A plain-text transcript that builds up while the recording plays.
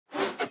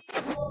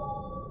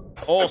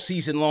all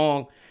season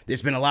long,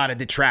 there's been a lot of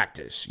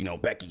detractors. You know,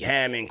 Becky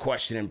Hammond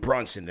questioning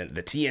Brunson.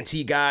 The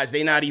TNT guys,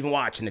 they not even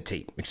watching the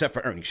tape, except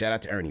for Ernie. Shout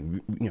out to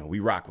Ernie. We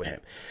rock with him.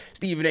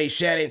 Stephen A.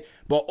 Shannon.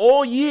 But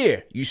all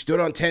year, you stood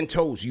on 10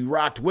 toes. You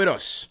rocked with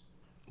us.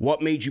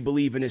 What made you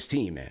believe in this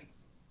team, man?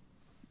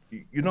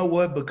 You know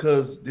what?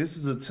 Because this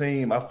is a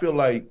team, I feel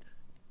like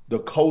the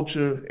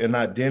culture and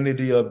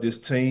identity of this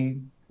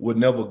team would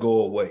never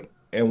go away.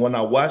 And when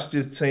I watch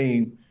this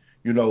team,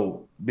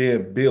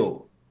 being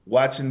built,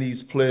 watching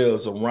these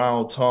players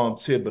around Tom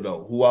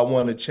Thibodeau, who I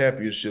won a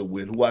championship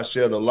with, who I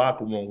shared a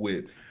locker room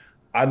with,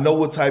 I know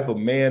what type of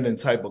man and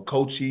type of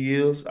coach he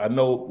is. I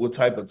know what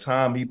type of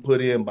time he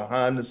put in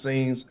behind the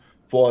scenes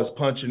for us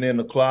punching in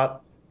the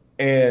clock.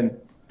 And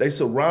they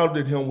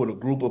surrounded him with a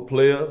group of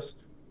players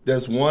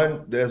that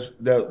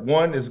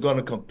one is going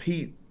to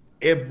compete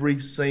every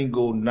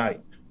single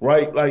night,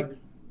 right? Like,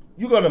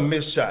 you're going to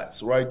miss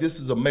shots, right? This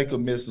is a make or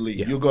miss league.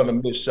 Yeah. You're going to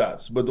miss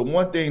shots. But the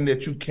one thing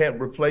that you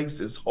can't replace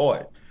is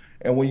heart.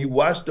 And when you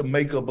watch the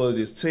makeup of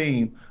this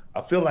team,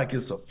 I feel like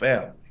it's a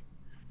family,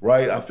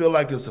 right? I feel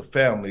like it's a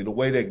family, the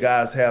way that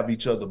guys have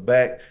each other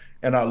back.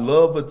 And I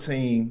love a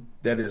team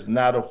that is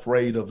not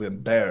afraid of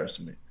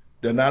embarrassment.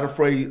 They're not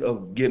afraid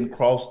of getting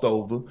crossed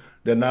over.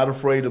 They're not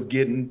afraid of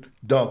getting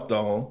dunked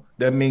on.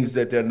 That means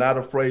that they're not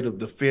afraid of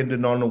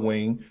defending on the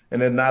wing,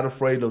 and they're not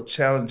afraid of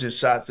challenging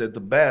shots at the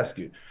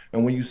basket.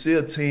 And when you see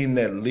a team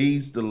that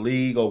leads the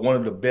league or one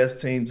of the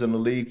best teams in the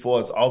league for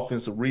its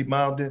offensive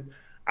rebounding,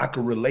 I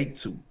could relate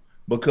to,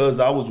 because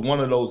I was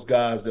one of those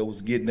guys that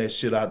was getting that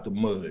shit out the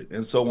mud.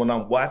 And so when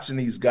I'm watching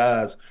these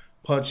guys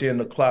punch in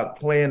the clock,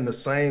 playing the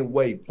same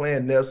way,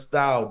 playing their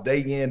style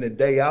day in and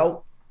day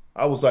out,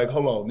 I was like,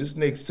 hold on, this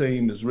Knicks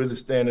team is really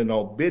standing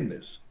on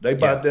business. They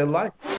about their life.